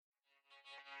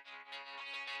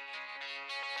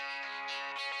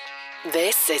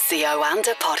This is the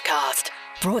Oanda Podcast,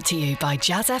 brought to you by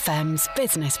Jazz FM's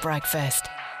Business Breakfast.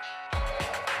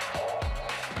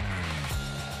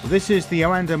 This is the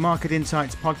Oanda Market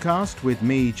Insights Podcast with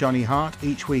me, Johnny Hart.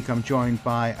 Each week I'm joined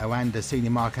by Oanda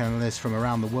senior market analysts from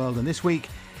around the world, and this week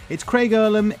it's Craig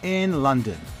Erlam in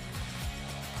London.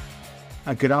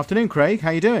 Good afternoon, Craig. How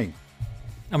are you doing?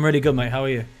 I'm really good, mate. How are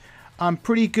you? I'm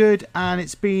pretty good, and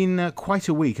it's been quite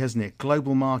a week, hasn't it?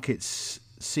 Global markets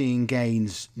seeing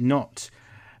gains not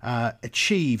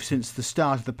achieved since the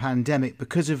start of the pandemic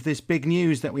because of this big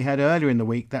news that we had earlier in the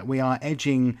week that we are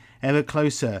edging ever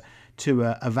closer to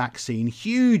a vaccine.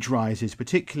 Huge rises,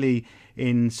 particularly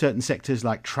in certain sectors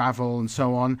like travel and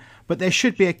so on. But there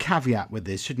should be a caveat with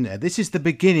this, shouldn't there? This is the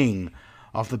beginning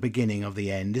of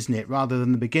the end, isn't it? Rather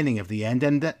than the beginning of the end.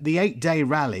 And the 8-day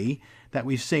rally that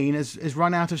we've seen has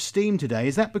run out of steam today.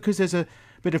 Is that because there's a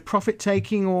bit of profit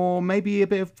taking or maybe a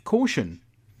bit of caution?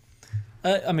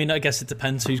 I guess it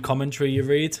depends whose commentary you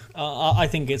read. I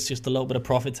think it's just a little bit of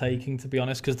profit taking, to be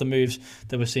honest, because the moves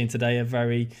that we're seeing today are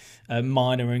very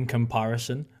minor in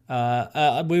comparison.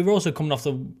 We were also coming off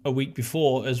a week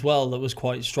before as well that was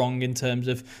quite strong in terms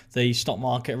of the stock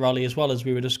market rally as well, as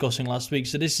we were discussing last week.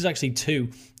 So this is actually two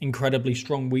incredibly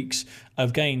strong weeks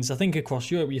of gains. I think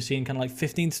across Europe you're seeing kind of like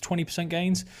 15 to 20%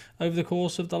 gains over the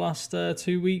course of the last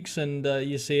 2 weeks, and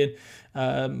you're seeing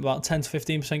about 10 to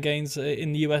 15% gains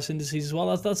in the US indices as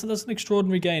well. That's an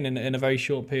extraordinary gain in a very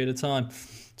short period of time.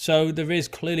 So there is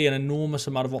clearly an enormous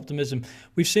amount of optimism.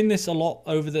 We've seen this a lot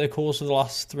over the course of the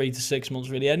last 3 to 6 months,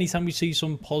 really. Anytime we see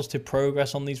some positive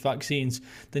progress on these vaccines,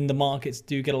 then the markets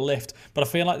do get a lift. But I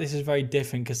feel like this is very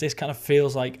different because this kind of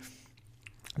feels like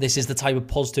this is the type of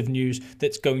positive news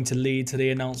that's going to lead to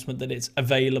the announcement that it's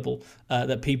available,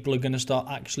 that people are going to start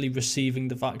actually receiving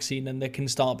the vaccine and they can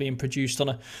start being produced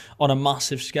on a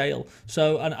massive scale.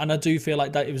 So, and I do feel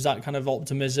like that it was that kind of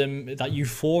optimism, that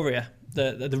euphoria,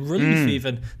 the relief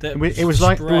even. It was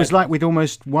like we'd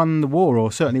almost won the war,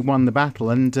 or certainly won the battle,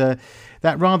 and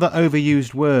that rather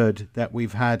overused word that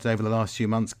we've had over the last few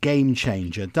months, game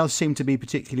changer, does seem to be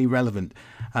particularly relevant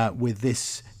with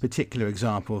this particular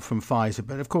example from Pfizer.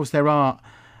 But of course there are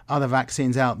other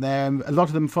vaccines out there, a lot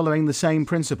of them following the same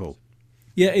principle.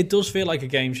 Yeah, it does feel like a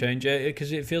game changer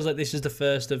because it feels like this is the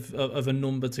first of a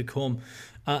number to come.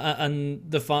 And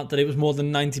the fact that it was more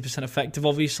than 90% effective,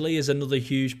 obviously, is another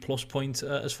huge plus point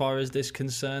as far as this is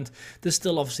concerned. There's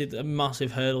still obviously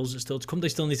massive hurdles that still to come. They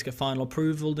still need to get final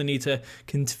approval. They need to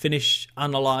finish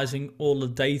analysing all the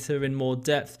data in more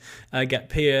depth, get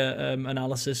peer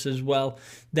analysis as well.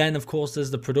 Then, of course,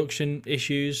 there's the production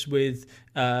issues with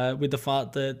the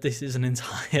fact that this is an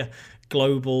entire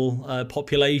global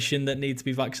population that need to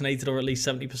be vaccinated, or at least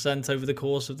 70% over the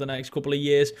course of the next couple of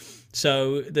years.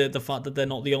 So the fact that they're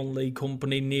not the only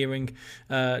company nearing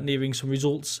some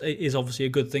results is obviously a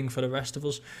good thing for the rest of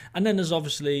us. And then there's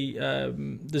obviously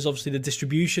the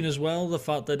distribution as well. The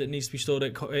fact that it needs to be stored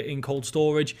in cold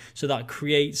storage, so that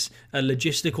creates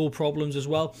logistical problems as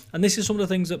well. And this is some of the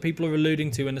things that people are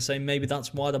alluding to, and they're saying maybe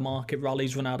that's why the market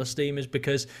rallies run out of steam, is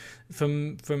because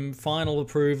from final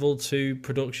approval to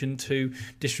production to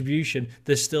distribution,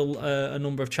 there's still a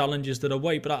number of challenges that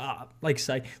await. But like I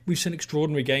say, we've seen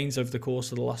extraordinary gains over the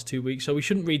course of the last 2 weeks, so we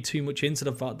shouldn't read too much into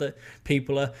the fact that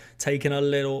people are taking a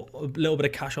little bit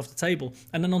of cash off the table.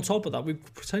 And then on top of that, we've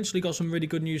potentially got some really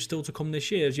good news still to come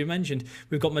this year. As you mentioned,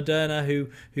 we've got Moderna,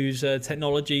 whose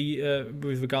technology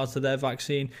with regards to their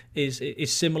vaccine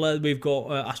is similar. We've got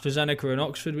AstraZeneca and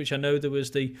Oxford, which I know there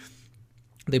was the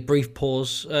brief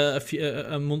pause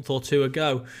a month or two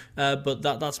ago, but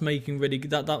that's making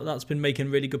that's been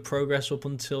making really good progress up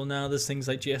until now. There's things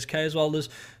like GSK as well. There's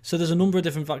a number of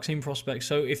different vaccine prospects.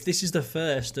 So if this is the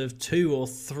first of 2 or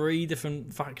 3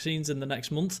 different vaccines in the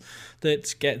next month that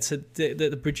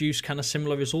that produce kind of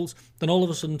similar results, then all of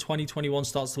a sudden 2021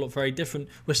 starts to look very different.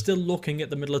 We're still looking at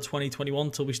the middle of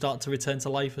 2021 till we start to return to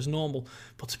life as normal.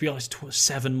 But to be honest,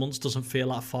 7 months doesn't feel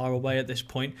that far away at this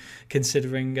point,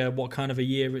 considering what kind of a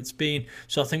year it's been.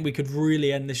 So I think we could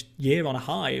really end this year on a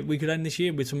high. We could end this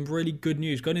year with some really good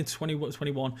news, going into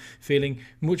 2021 feeling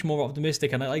much more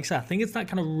optimistic. And like I said, I think it's that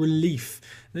kind of relief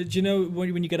that, you know,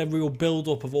 when you get a real build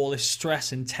up of all this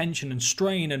stress and tension and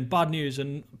strain and bad news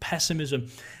and pessimism,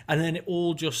 and then it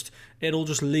all just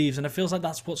leaves. And it feels like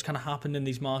that's what's kind of happened in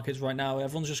these markets right now.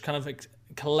 Everyone's just kind of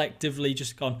collectively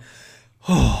just gone,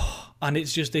 oh, and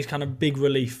it's just this kind of big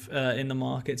relief in the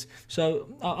markets. So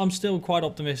I'm still quite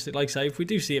optimistic. Like I say, if we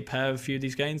do see a pair of a few of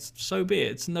these gains, so be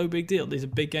it. It's no big deal. These are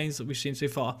big gains that we've seen so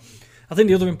far. I think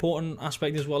the other important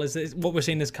aspect as well is that what we're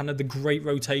seeing is kind of the great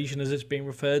rotation, as it's being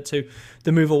referred to,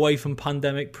 the move away from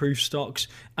pandemic-proof stocks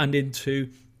and into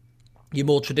your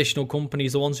more traditional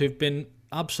companies, the ones who've been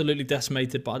absolutely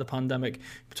decimated by the pandemic.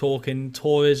 We're talking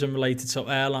tourism related, so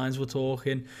airlines. We're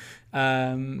talking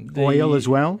oil as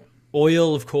well.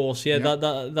 Oil, of course, yeah.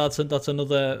 That's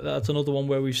another one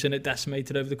where we've seen it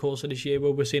decimated over the course of this year,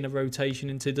 where we're seeing a rotation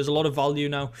into. There's a lot of value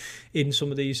now in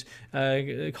some of these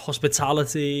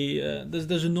hospitality.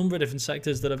 There's a number of different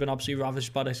sectors that have been absolutely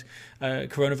ravaged by this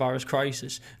coronavirus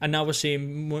crisis, and now we're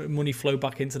seeing money flow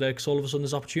back into there because all of a sudden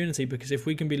there's opportunity. Because if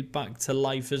we can be back to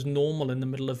life as normal in the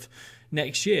middle of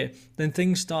next year, then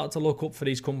things start to look up for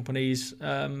these companies,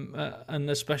 and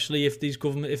especially if the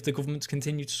governments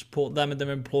continue to support them and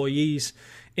their employees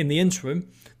in the interim,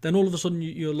 then all of a sudden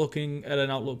you're looking at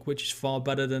an outlook which is far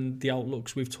better than the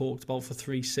outlooks we've talked about for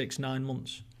 3, 6, 9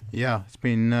 months. Yeah, it's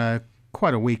been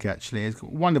quite a week actually. It's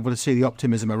wonderful to see the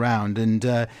optimism around, and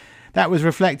that was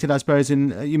reflected, I suppose,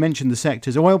 in you mentioned the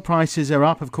sectors. Oil prices are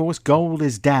up, of course. Gold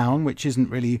is down, which isn't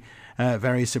really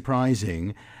very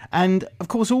surprising. And, of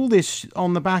course, all this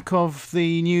on the back of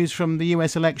the news from the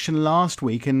US election last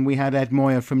week. And we had Ed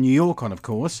Moyer from New York on, of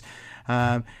course,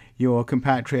 your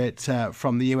compatriot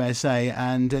from the USA.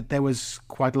 And there was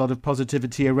quite a lot of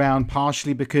positivity around,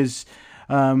 partially because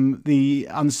the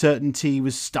uncertainty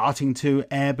was starting to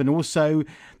ebb, and also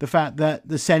the fact that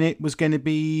the Senate was going to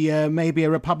be maybe a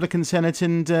Republican Senate,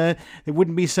 and there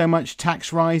wouldn't be so much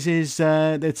tax rises,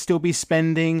 there'd still be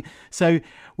spending. So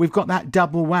we've got that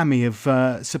double whammy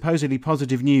of supposedly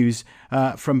positive news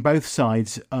from both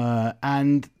sides,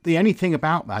 and the only thing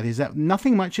about that is that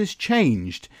nothing much has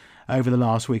changed over the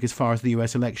last week as far as the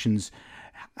US elections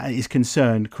is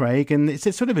concerned, Craig, and it's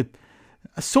sort of a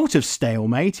sort of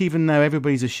stalemate, even though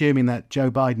everybody's assuming that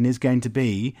Joe Biden is going to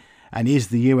be and is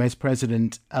the US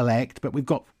president-elect. But we've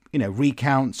got,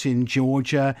 recounts in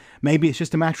Georgia. Maybe it's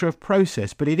just a matter of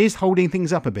process, but it is holding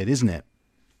things up a bit, isn't it?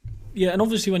 Yeah, and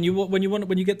obviously when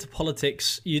you get to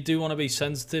politics, you do want to be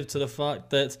sensitive to the fact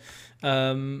that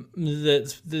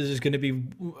that there's going to be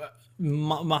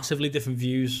massively different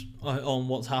views on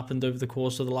what's happened over the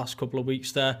course of the last couple of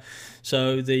weeks there.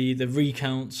 So the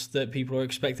recounts that people are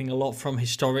expecting a lot from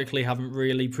historically haven't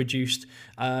really produced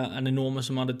an enormous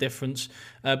amount of difference.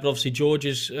 But obviously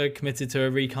Georgia's committed to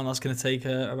a recount that's going to take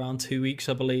around 2 weeks,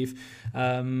 I believe,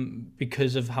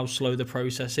 because of how slow the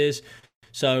process is.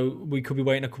 So we could be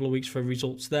waiting a couple of weeks for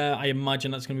results there. I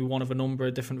imagine that's going to be one of a number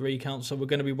of different recounts. So we're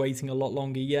going to be waiting a lot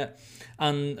longer yet.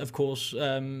 And of course,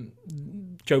 Joe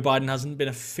Biden hasn't been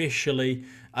officially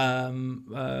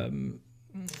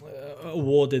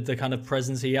awarded the kind of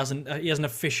presidency. He hasn't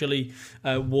officially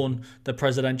won the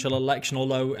presidential election,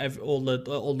 although all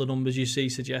the numbers you see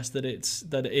suggest that it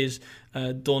is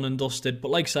done and dusted.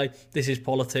 But like I say, this is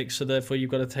politics, so therefore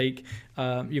you've got to take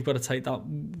that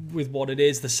with what it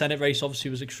is. The Senate race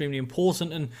obviously was extremely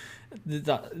important, and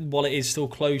that while it is still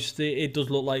close, it does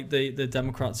look like the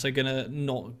Democrats are going to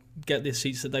not get the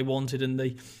seats that they wanted in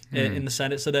the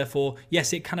Senate. So therefore,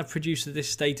 yes, it kind of produces this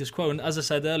status quo. And as I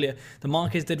said earlier, the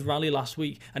markets did rally last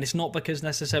week, and it's not because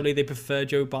necessarily they prefer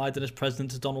Joe Biden as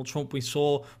president to Donald Trump. We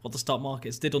saw what the stock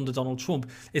markets did under Donald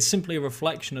Trump. It's simply a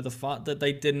reflection of the fact that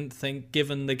they didn't think,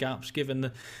 given the gaps,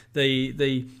 given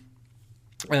the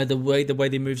way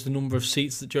they moved the number of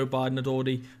seats that Joe Biden had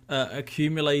already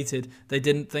accumulated, they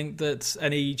didn't think that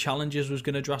any challenges was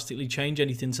going to drastically change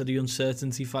anything. So the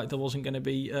uncertainty factor wasn't going to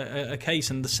be a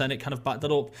case, and the Senate kind of backed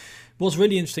that up. What's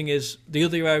really interesting is the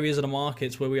other areas of the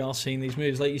markets where we are seeing these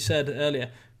moves. Like you said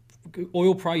earlier,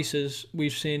 oil prices,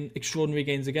 we've seen extraordinary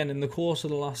gains again in the course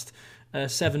of the last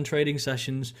 7 trading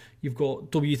sessions. You've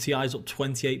got WTI's up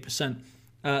 28%.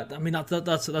 I mean,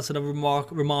 that's a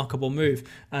remarkable move,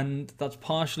 and that's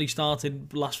partially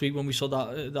started last week when we saw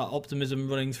that optimism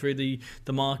running through the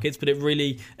markets, but it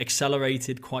really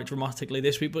accelerated quite dramatically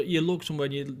this week. But you look somewhere,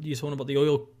 and you're talking about the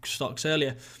oil stocks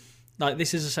earlier. Like,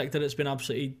 this is a sector that's been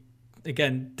absolutely,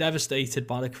 again, devastated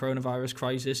by the coronavirus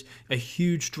crisis, a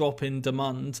huge drop in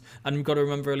demand. And we've got to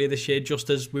remember earlier this year,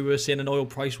 just as we were seeing an oil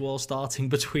price war starting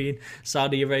between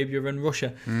Saudi Arabia and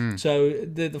Russia. So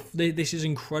this is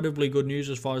incredibly good news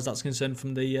as far as that's concerned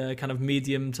from the kind of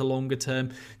medium to longer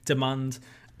term demand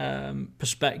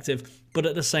perspective. But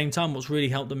at the same time, what's really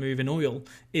helped the move in oil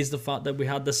is the fact that we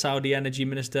had the Saudi Energy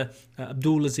Minister,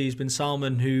 Abdulaziz bin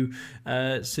Salman, who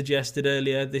suggested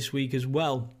earlier this week as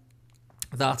well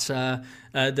that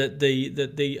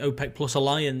the OPEC Plus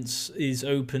alliance is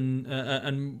open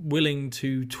and willing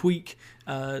to tweak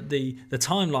the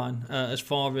timeline as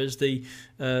far as the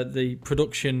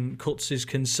production cuts is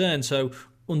concerned. So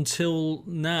until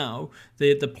now,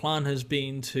 the plan has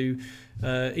been to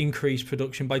increase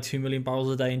production by 2 million barrels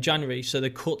a day in January. So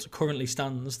the cut currently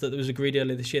stands, that was agreed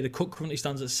earlier this year, the cut currently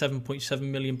stands at 7.7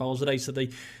 million barrels a day. So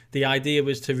the idea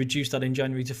was to reduce that in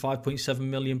January to 5.7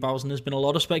 million barrels. And there's been a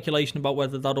lot of speculation about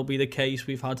whether that'll be the case.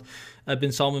 We've had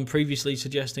Bin Salman previously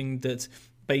suggesting that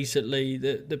basically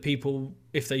the people,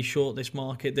 if they short this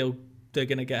market, they're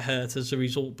going to get hurt as a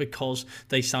result because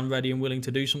they stand ready and willing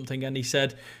to do something. And he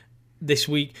said this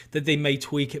week that they may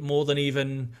tweak it more than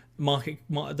even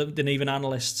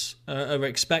analysts are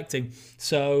expecting.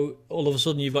 So all of a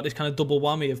sudden you've got this kind of double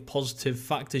whammy of positive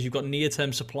factors. You've got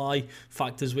near-term supply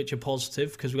factors which are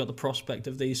positive because we've got the prospect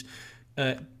of these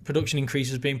production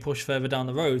increases being pushed further down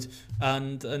the road,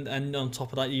 and on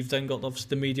top of that you've then got obviously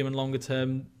the medium and longer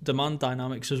term demand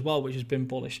dynamics as well, which has been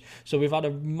bullish. So we've had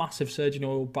a massive surge in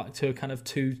oil back to a kind of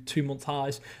two month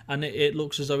highs, and it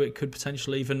looks as though it could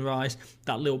potentially even rise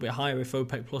that little bit higher if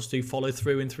OPEC Plus do follow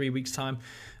through in 3 weeks time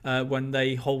when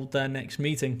they hold their next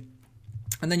meeting.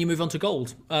 And then you move on to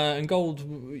gold, and gold,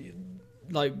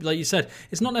 like you said,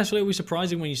 it's not necessarily always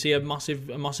surprising when you see a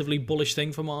massively bullish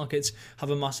thing for markets have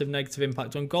a massive negative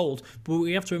impact on gold. But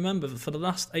we have to remember that for the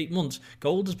last 8 months,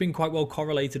 gold has been quite well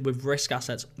correlated with risk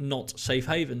assets, not safe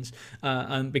havens.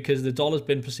 And because the dollar's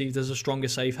been perceived as a stronger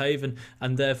safe haven,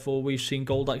 and therefore we've seen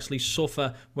gold actually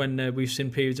suffer when we've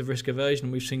seen periods of risk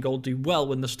aversion. We've seen gold do well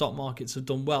when the stock markets have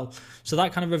done well. So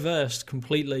that kind of reversed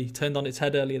completely, turned on its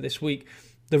head earlier this week.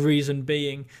 The reason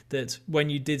being that when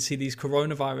you did see these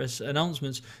coronavirus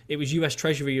announcements, it was US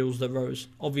Treasury yields that rose.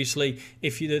 Obviously,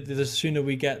 the sooner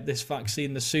we get this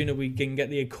vaccine, the sooner we can get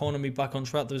the economy back on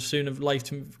track, the sooner life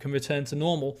can return to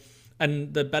normal,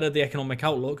 and the better the economic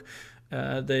outlook,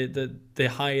 the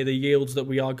higher the yields that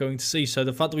we are going to see. So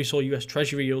the fact that we saw US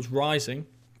Treasury yields rising,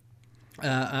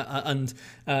 and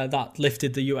that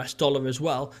lifted the US dollar as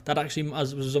well, that actually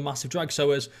was a massive drag.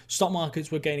 So as stock markets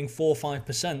were gaining 4 or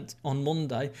 5% on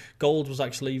Monday, gold was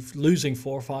actually losing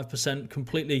 4 or 5%,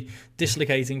 completely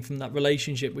dislocating from that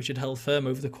relationship which had held firm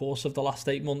over the course of the last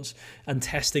 8 months and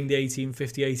testing the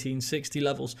 1850, 1860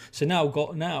 levels. So now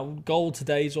gold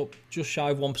today is up just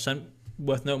shy of 1%.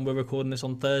 Worth noting, we're recording this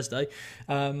on Thursday.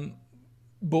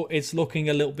 But it's looking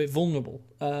a little bit vulnerable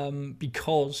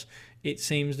because it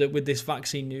seems that with this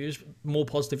vaccine news, more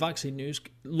positive vaccine news,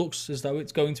 looks as though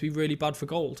it's going to be really bad for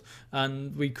gold.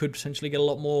 And we could potentially get a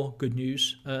lot more good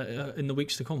news in the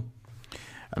weeks to come.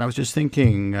 And I was just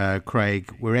thinking,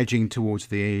 Craig, we're edging towards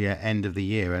the end of the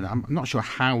year, and I'm not sure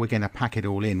how we're going to pack it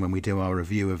all in when we do our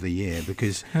review of the year,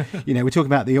 because, we're talking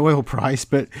about the oil price,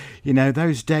 but,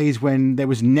 those days when there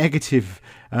was negative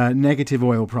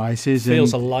oil prices.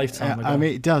 Feels a lifetime ago. I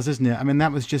mean, it does, doesn't it? I mean,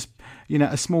 that was just,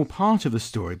 a small part of the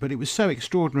story, but it was so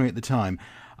extraordinary at the time.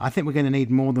 I think we're going to need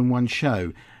more than one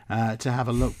show to have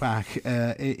a look back.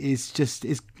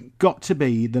 It's got to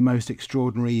be the most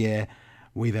extraordinary year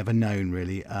we've ever known,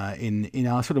 really, in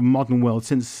our sort of modern world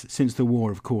since the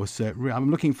war, of course. I'm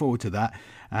looking forward to that,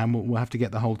 and we'll have to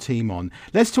get the whole team on.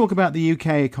 Let's talk about the UK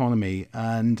economy,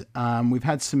 and we've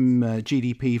had some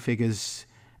GDP figures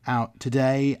out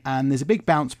today, and there's a big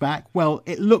bounce back. Well,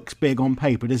 it looks big on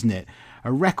paper, doesn't it?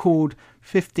 A record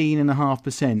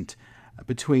 15.5%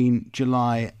 between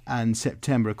July and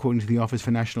September, according to the Office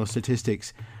for National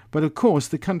Statistics. But of course,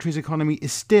 the country's economy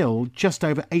is still just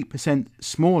over 8%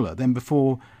 smaller than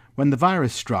before when the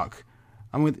virus struck.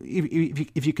 And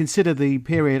if you consider the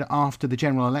period after the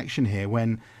general election here,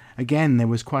 when, again, there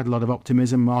was quite a lot of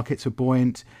optimism, markets were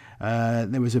buoyant,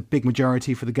 there was a big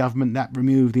majority for the government, that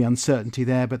removed the uncertainty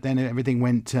there, but then everything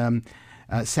went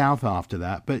south after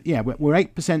that. But yeah, we're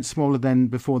 8% smaller than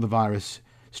before the virus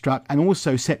struck, and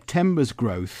also September's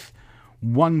growth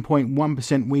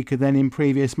 1.1% weaker than in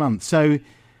previous months. So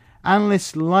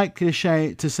analysts like to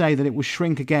say that it will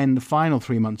shrink again the final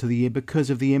 3 months of the year because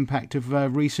of the impact of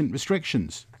recent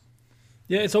restrictions.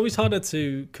 Yeah, it's always harder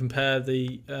to compare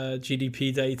the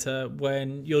GDP data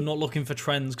when you're not looking for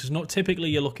trends, because not typically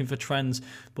you're looking for trends,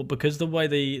 but because the way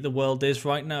the world is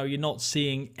right now, you're not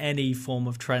seeing any form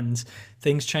of trends.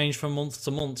 Things change from month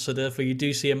to month, so therefore you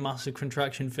do see a massive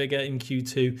contraction figure in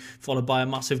Q2, followed by a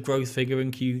massive growth figure in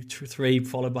Q3,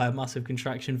 followed by a massive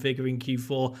contraction figure in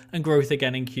Q4, and growth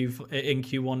again in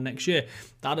Q1 next year.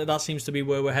 That seems to be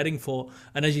where we're heading for.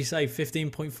 And as you say,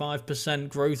 15.5%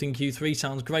 growth in Q3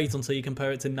 sounds great until you compare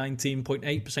compare it to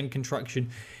 19.8% contraction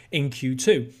in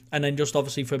Q2. And then just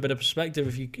obviously for a bit of perspective,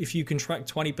 if you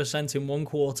contract 20% in one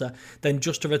quarter, then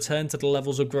just to return to the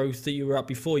levels of growth that you were at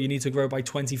before, you need to grow by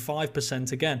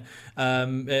 25% again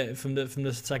from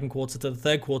the second quarter to the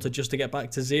third quarter just to get back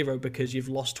to zero, because you've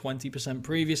lost 20%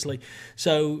 previously.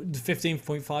 So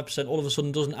 15.5% all of a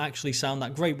sudden doesn't actually sound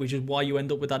that great, which is why you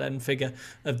end up with that end figure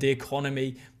of the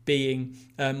economy being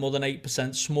more than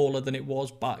 8% smaller than it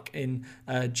was back in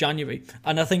January.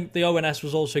 And I think the ONS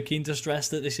was also keen to stress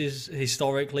that this is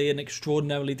historically an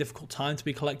extraordinarily difficult time to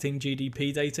be collecting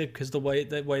GDP data because the way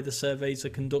the surveys are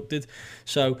conducted.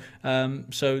 So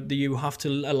you have to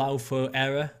allow for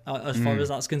error as far as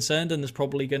that's concerned, and there's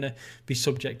probably going to be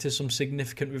subject to some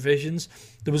significant revisions.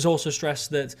 There was also stress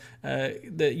that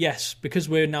yes, because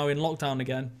we're now in lockdown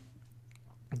again,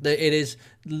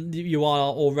 you are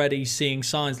already seeing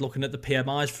signs, looking at the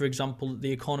PMIs, for example, that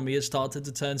the economy has started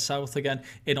to turn south again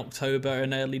in October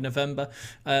and early November.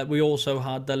 We also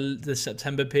had the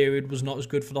September period was not as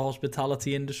good for the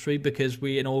hospitality industry because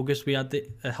in August we had the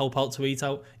Help Out to Eat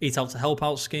Out to Help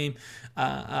Out scheme,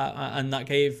 and that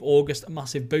gave August a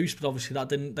massive boost, but obviously that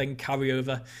didn't then carry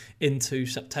over into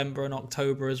September and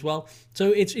October as well.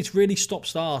 So it's really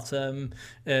stop-start,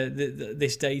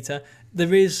 this data.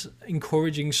 There is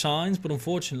encouraging signs, but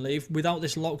unfortunately, without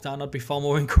this lockdown, I'd be far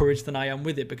more encouraged than I am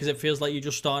with it, because it feels like you're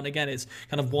just starting again. It's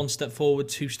kind of one step forward,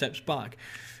 two steps back.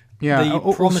 Yeah,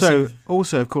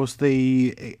 also, of course,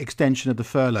 the extension of the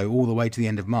furlough all the way to the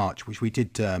end of March, which we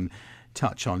did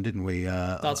touch on, didn't we?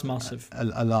 That's massive.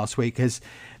 Last week, because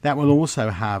that will also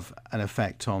have an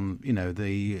effect on,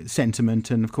 the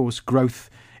sentiment and, of course, growth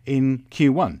in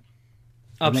Q1.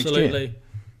 Absolutely.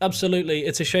 Absolutely.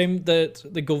 It's a shame that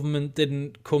the government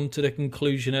didn't come to the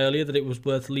conclusion earlier that it was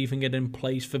worth leaving it in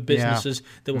place for businesses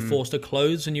that were forced to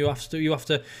close. And you have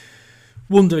to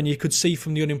wonder, and you could see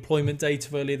from the unemployment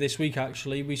data earlier this week,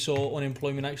 actually, we saw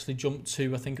unemployment actually jump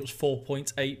to, I think it was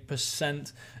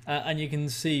 4.8%. And you can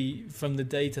see from the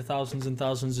data thousands and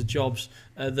thousands of jobs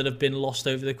that have been lost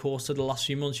over the course of the last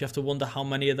few months. You have to wonder how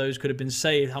many of those could have been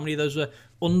saved, how many of those were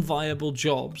unviable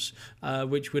jobs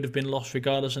which would have been lost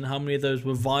regardless, and how many of those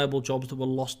were viable jobs that were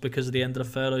lost because of the end of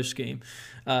the furlough scheme.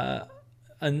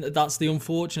 And that's the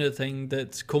unfortunate thing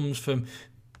that comes from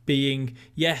being,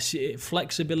 yes,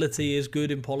 flexibility is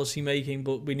good in policy making,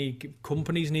 but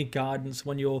companies need guidance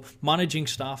when you're managing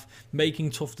staff, making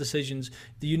tough decisions.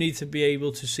 You need to be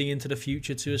able to see into the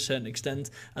future to a certain extent.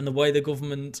 And the way the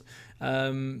government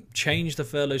changed the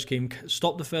furlough scheme,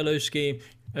 stopped the furlough scheme,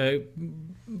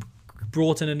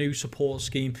 brought in a new support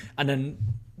scheme, and then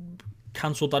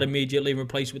cancelled that immediately and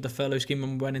replaced it with the furlough scheme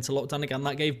and went into lockdown again.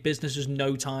 That gave businesses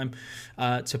no time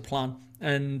to plan,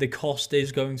 and the cost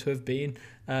is going to have been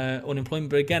unemployment.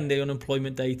 But again, the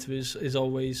unemployment data is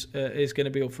always is going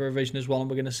to be up for revision as well, and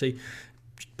we're going to see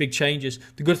big changes.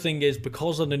 The good thing is,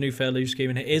 because of the new furlough scheme,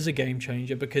 and it is a game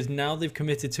changer, because now they've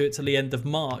committed to it till the end of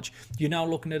March, you're now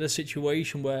looking at a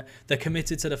situation where they're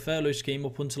committed to the furlough scheme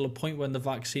up until a point when the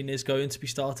vaccine is going to be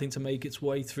starting to make its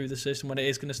way through the system, when it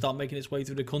is going to start making its way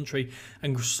through the country,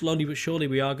 and slowly but surely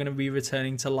we are going to be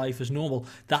returning to life as normal.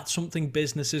 That's something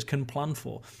businesses can plan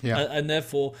for. And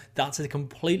therefore that's a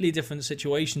completely different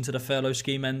situation to the furlough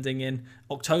scheme ending in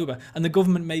October, and the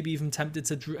government may be even tempted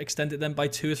to extend it then by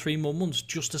 2 or 3 more months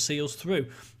just to see us through,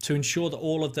 to ensure that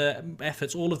all of their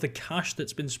efforts, all of the cash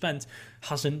that's been spent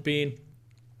hasn't been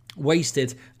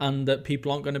wasted, and that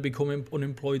people aren't going to become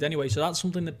unemployed anyway. So that's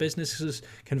something that businesses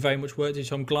can very much work to.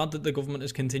 So I'm glad that the government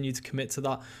has continued to commit to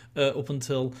that up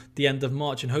until the end of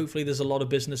March, and hopefully there's a lot of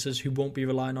businesses who won't be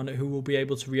relying on it, who will be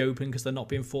able to reopen because they're not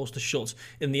being forced to shut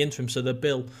in the interim. So the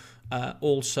bill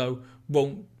also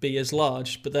won't be as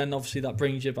large. But then obviously that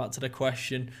brings you back to the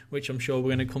question, which I'm sure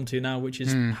we're going to come to now, which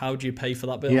is how do you pay for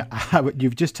that bill? Yeah,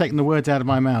 you've just taken the words out of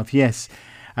my mouth. Yes.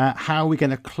 How are we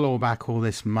going to claw back all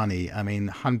this money? I mean,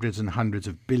 hundreds and hundreds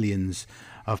of billions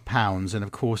of pounds. And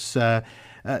of course,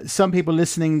 some people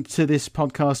listening to this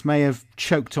podcast may have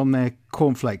choked on their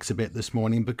cornflakes a bit this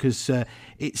morning, because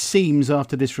it seems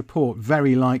after this report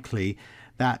very likely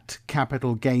that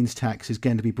capital gains tax is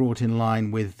going to be brought in line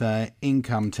with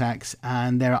income tax,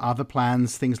 and there are other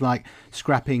plans, things like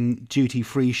scrapping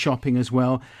duty-free shopping as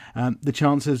well. The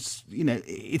chances,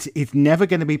 it's never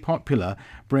going to be popular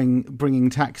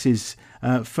bringing taxes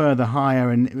further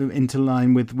higher and into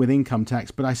line with income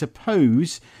tax, but I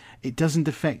suppose it doesn't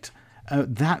affect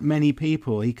that many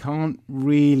people. He can't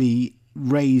really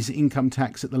raise income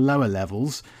tax at the lower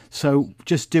levels, so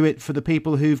just do it for the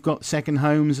people who've got second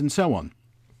homes and so on.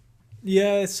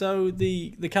 Yeah, so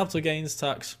the capital gains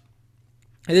tax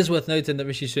It is worth noting that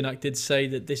Rishi Sunak did say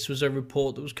that this was a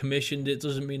report that was commissioned. It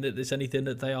doesn't mean that it's anything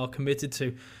that they are committed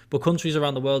to. But countries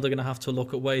around the world are going to have to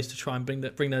look at ways to try and bring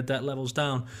their debt levels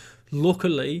down.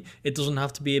 Luckily, it doesn't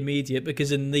have to be immediate,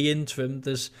 because in the interim,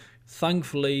 there's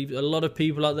thankfully a lot of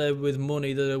people out there with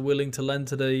money that are willing to lend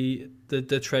to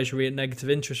the Treasury at negative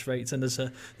interest rates. And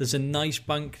there's a nice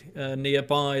bank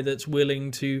nearby that's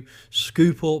willing to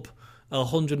scoop up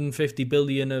 150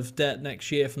 billion of debt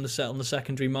next year from on the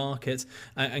secondary market,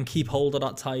 and keep hold of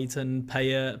that tight and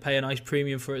pay a nice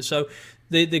premium for it. So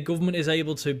the government is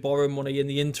able to borrow money in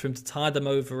the interim to tide them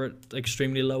over at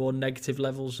extremely low or negative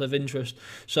levels of interest.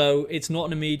 So it's not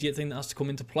an immediate thing that has to come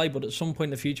into play, but at some point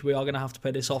in the future we are going to have to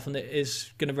pay this off, and it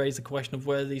is going to raise the question of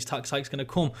where these tax hikes are going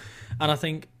to come. And I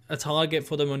think a target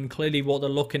for them, and clearly what they're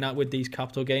looking at with these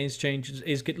capital gains changes,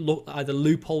 is either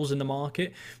loopholes in the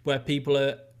market where people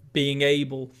are being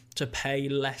able to pay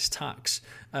less tax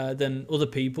than other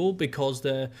people, because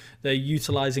they're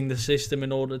utilising the system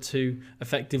in order to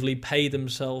effectively pay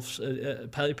themselves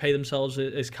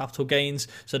as capital gains,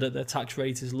 so that their tax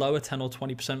rate is lower, 10 or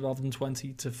 20% rather than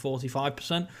 20 to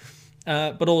 45%.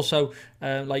 But also,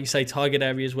 like you say, target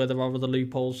areas where there are other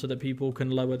loopholes so that people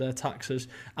can lower their taxes.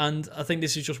 And I think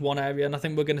this is just one area, and I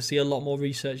think we're going to see a lot more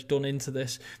research done into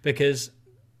this, because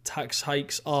tax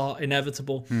hikes are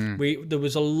inevitable. There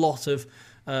was a lot of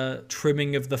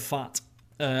trimming of the fat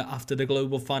after the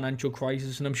global financial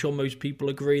crisis, and I'm sure most people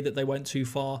agree that they went too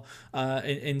far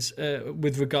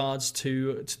with regards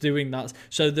to doing that.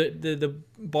 So the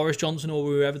Boris Johnson, or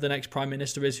whoever the next Prime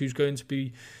Minister is, who's going to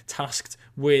be tasked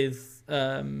with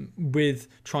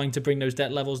trying to bring those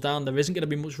debt levels down, there isn't going to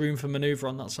be much room for manoeuvre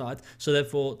on that side. So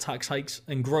therefore, tax hikes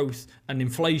and growth and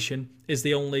inflation is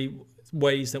the only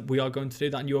ways that we are going to do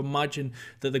that. And you imagine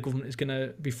that the government is going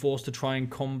to be forced to try and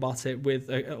combat it with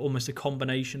almost a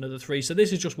combination of the three. So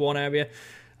this is just one area,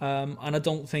 and I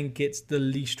don't think it's the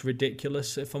least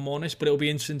ridiculous, if I'm honest, but it'll be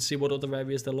interesting to see what other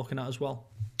areas they're looking at as well.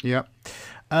 Yeah.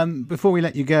 Before we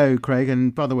let you go, Craig,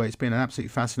 and by the way, it's been an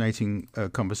absolutely fascinating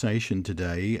conversation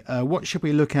today. What should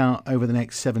we look out over the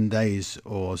next 7 days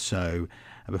or so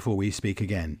before we speak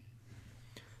again?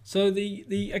 So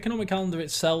the economic calendar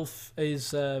itself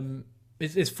is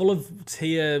it's full of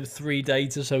tier 3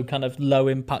 data, so kind of low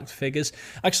impact figures.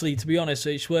 Actually, to be honest,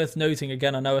 it's worth noting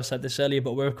again, I know I said this earlier,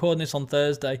 but we're recording this on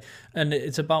Thursday, and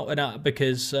it's about an app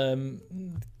because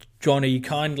Johnny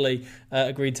kindly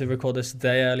agreed to record this a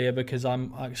day earlier, because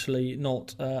I'm actually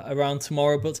not around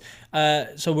tomorrow. But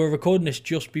so we're recording this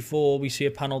just before we see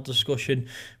a panel discussion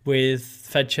with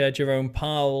Fed Chair Jerome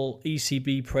Powell,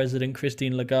 ECB President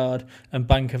Christine Lagarde, and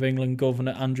Bank of England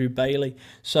Governor Andrew Bailey.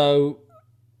 So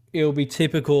it'll be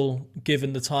typical,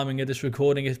 given the timing of this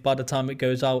recording, if by the time it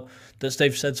goes out that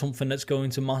they've said something that's going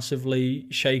to massively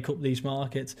shake up these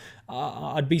markets.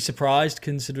 I'd be surprised,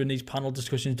 considering these panel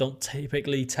discussions don't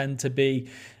typically tend to be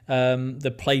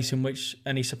the place in which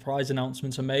any surprise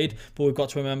announcements are made. But we've got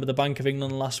to remember the Bank of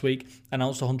England last week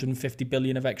announced 150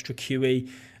 billion of extra QE.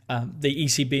 The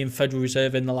ECB and Federal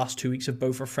Reserve in the last 2 weeks have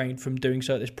both refrained from doing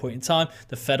so at this point in time.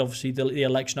 The Fed, obviously, the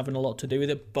election having a lot to do with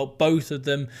it, but both of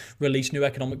them release new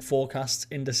economic forecasts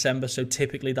in December, so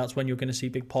typically that's when you're going to see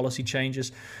big policy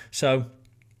changes. So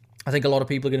I think a lot of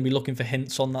people are going to be looking for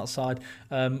hints on that side.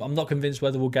 I'm not convinced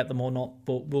whether we'll get them or not,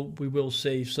 but we will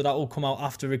see. So that will come out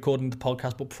after recording the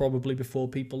podcast, but probably before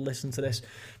people listen to this.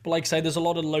 But like I say, there's a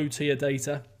lot of low-tier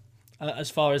data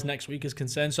as far as next week is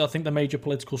concerned. So I think the major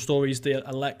political story is the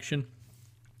election,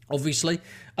 obviously,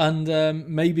 and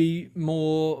maybe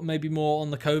more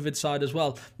on the COVID side as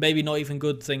well. Maybe not even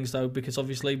good things, though, because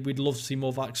obviously we'd love to see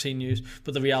more vaccine news,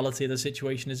 but the reality of the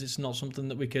situation is it's not something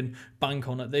that we can bank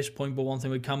on at this point. But one thing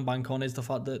we can bank on is the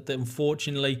fact that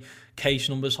unfortunately case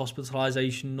numbers,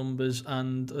 hospitalisation numbers,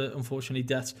 and unfortunately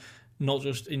deaths, not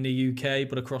just in the UK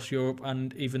but across Europe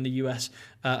and even the US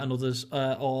and others,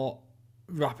 are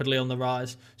rapidly on the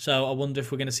rise. So I wonder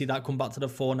if we're going to see that come back to the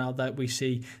fore now that we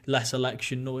see less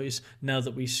election noise, now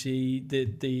that we see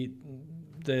the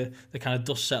kind of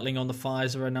dust settling on the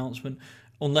Pfizer announcement.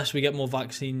 Unless we get more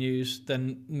vaccine news,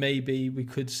 then maybe we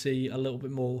could see a little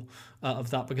bit more of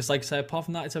that. Because like I say, apart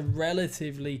from that, it's a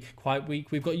relatively quiet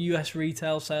week. We've got US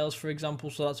retail sales, for example,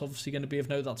 so that's obviously going to be of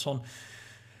note. That's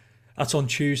on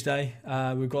Tuesday.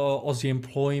 We've got Aussie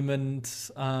employment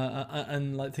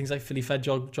and like things like Philly Fed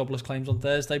jobless claims on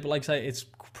Thursday. But like I say, it's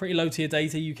pretty low tier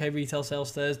data. UK retail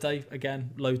sales Thursday,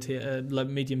 again low tier,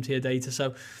 medium tier data.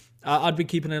 So I'd be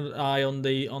keeping an eye on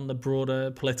the broader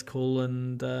political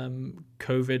and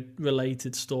COVID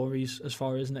related stories as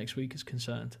far as next week is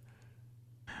concerned.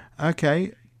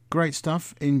 Okay. Great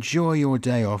stuff. Enjoy your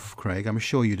day off, Craig. I'm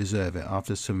sure you deserve it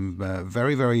after some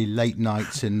very, very late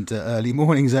nights and early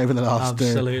mornings over the last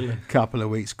couple of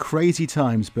weeks. Crazy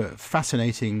times, but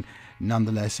fascinating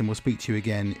nonetheless. And we'll speak to you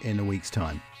again in a week's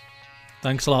time.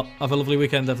 Thanks a lot. Have a lovely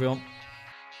weekend, everyone.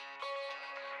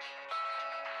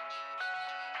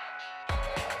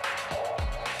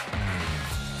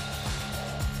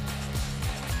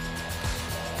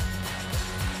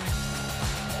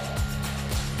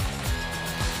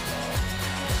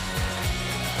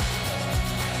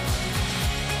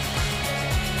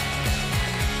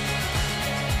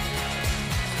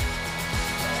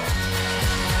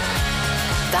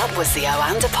 That was the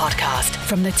Oanda podcast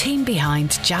from the team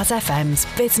behind Jazz FM's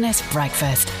Business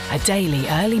Breakfast, a daily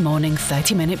early morning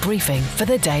 30-minute briefing for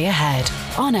the day ahead.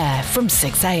 On air from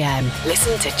 6 a.m.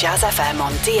 Listen to Jazz FM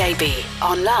on DAB,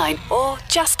 online, or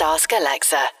just ask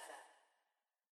Alexa.